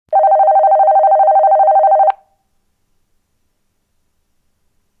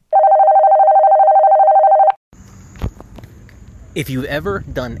If you've ever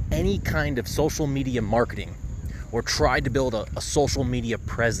done any kind of social media marketing or tried to build a social media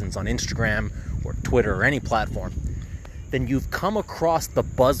presence on Instagram or Twitter or any platform, then you've come across the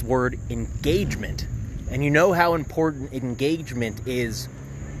buzzword engagement. And you know how important engagement is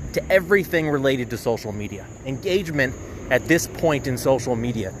to everything related to social media. Engagement at this point in social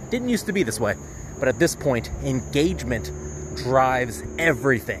media didn't used to be this way, but at this point, engagement drives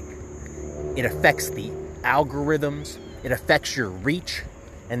everything. It affects the algorithms, it affects your reach,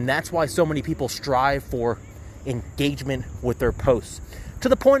 and that's why so many people strive for engagement with their posts. To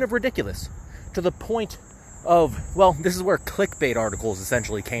the point of ridiculous. To the point of, well, this is where clickbait articles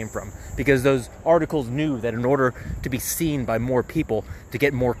essentially came from, because those articles knew that in order to be seen by more people, to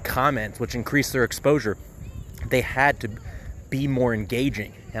get more comments, which increase their exposure, they had to be more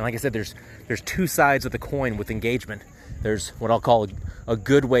engaging. And like I said, there's two sides of the coin with engagement. There's what I'll call a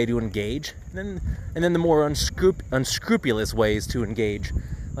good way to engage, and then the more unscrupulous ways to engage,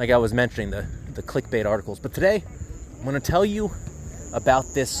 like I was mentioning, the clickbait articles. But today, I'm going to tell you about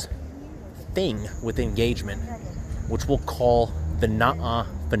this thing with engagement, which we'll call the nah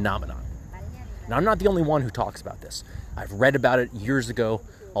phenomenon. Now, I'm not the only one who talks about this. I've read about it years ago,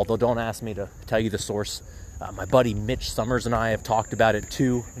 although don't ask me to tell you the source. My buddy Mitch Summers and I have talked about it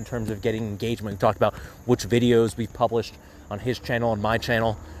too, in terms of getting engagement. We've talked about which videos we've published on his channel and my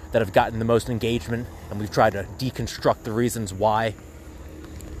channel that have gotten the most engagement, and we've tried to deconstruct the reasons why.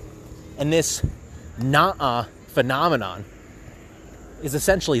 And this nah phenomenon is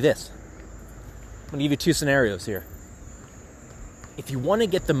essentially this. I'm going to give you two scenarios here. If you want to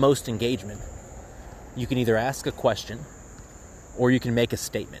get the most engagement, you can either ask a question or you can make a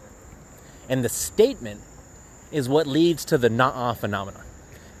statement. And the statement is what leads to the nah phenomenon.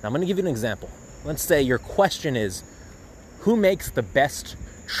 Now, I'm going to give you an example. Let's say your question is, who makes the best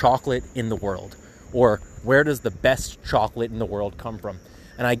chocolate in the world? Or where does the best chocolate in the world come from?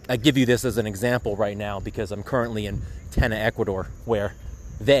 And I give you this as an example right now because I'm currently in Tena, Ecuador, where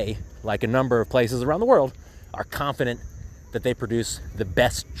they, like a number of places around the world, are confident that they produce the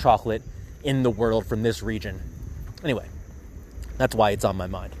best chocolate in the world from this region. Anyway, that's why it's on my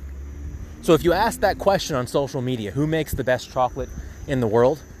mind. So if you ask that question on social media, who makes the best chocolate in the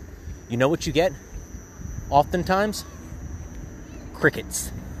world, you know what you get? Oftentimes,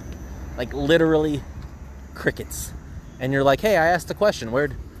 crickets. Like literally crickets. And you're like, hey, I asked the question,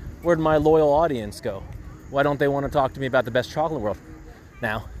 where'd my loyal audience go? Why don't they want to talk to me about the best chocolate in the world?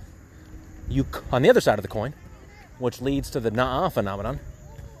 Now, you, on the other side of the coin, which leads to the nah phenomenon,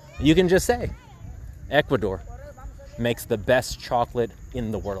 you can just say, Ecuador makes the best chocolate in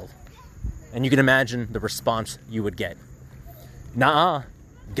the world. And you can imagine the response you would get. Nah,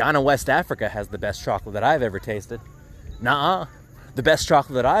 Ghana, West Africa has the best chocolate that I've ever tasted. Nah, the best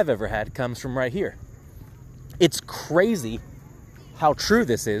chocolate that I've ever had comes from right here. It's crazy how true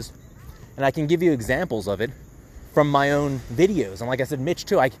this is, and I can give you examples of it from my own videos. And like I said, Mitch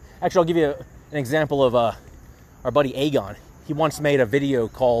too. I'll give you an example of our buddy Aegon. He once made a video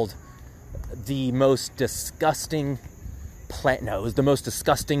called the most disgusting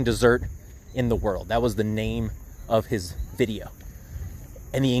dessert in the world. That was the name of his video.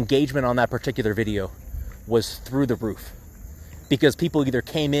 And the engagement on that particular video was through the roof. Because people either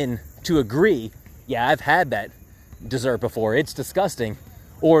came in to agree, yeah, I've had that dessert before, it's disgusting.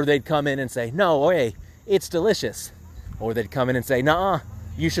 Or they'd come in and say, no, hey, it's delicious. Or they'd come in and say, nah,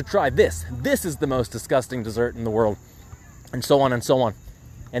 you should try this. This is the most disgusting dessert in the world. And so on and so on.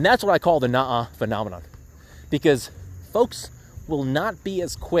 And that's what I call the nah phenomenon. Because folks will not be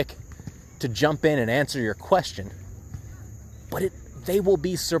as quick to jump in and answer your question, but they will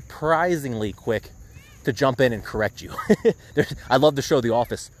be surprisingly quick to jump in and correct you. I love the show The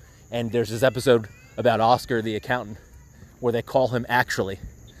Office, and there's this episode about Oscar the accountant where they call him actually,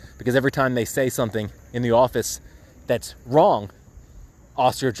 because every time they say something in the office that's wrong,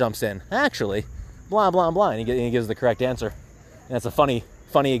 Oscar jumps in, actually, blah, blah, blah, and he gives the correct answer. And that's a funny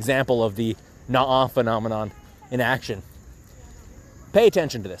example of the nah phenomenon in action. Pay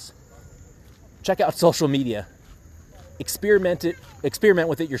attention to this. Check out social media. Experiment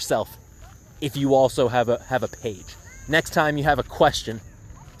with it yourself. If you also have a page. Next time you have a question,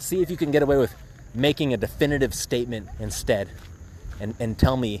 see if you can get away with making a definitive statement instead. And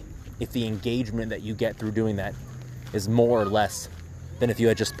tell me if the engagement that you get through doing that is more or less than if you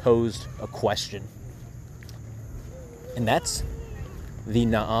had just posed a question. And that's the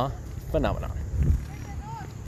nah phenomenon.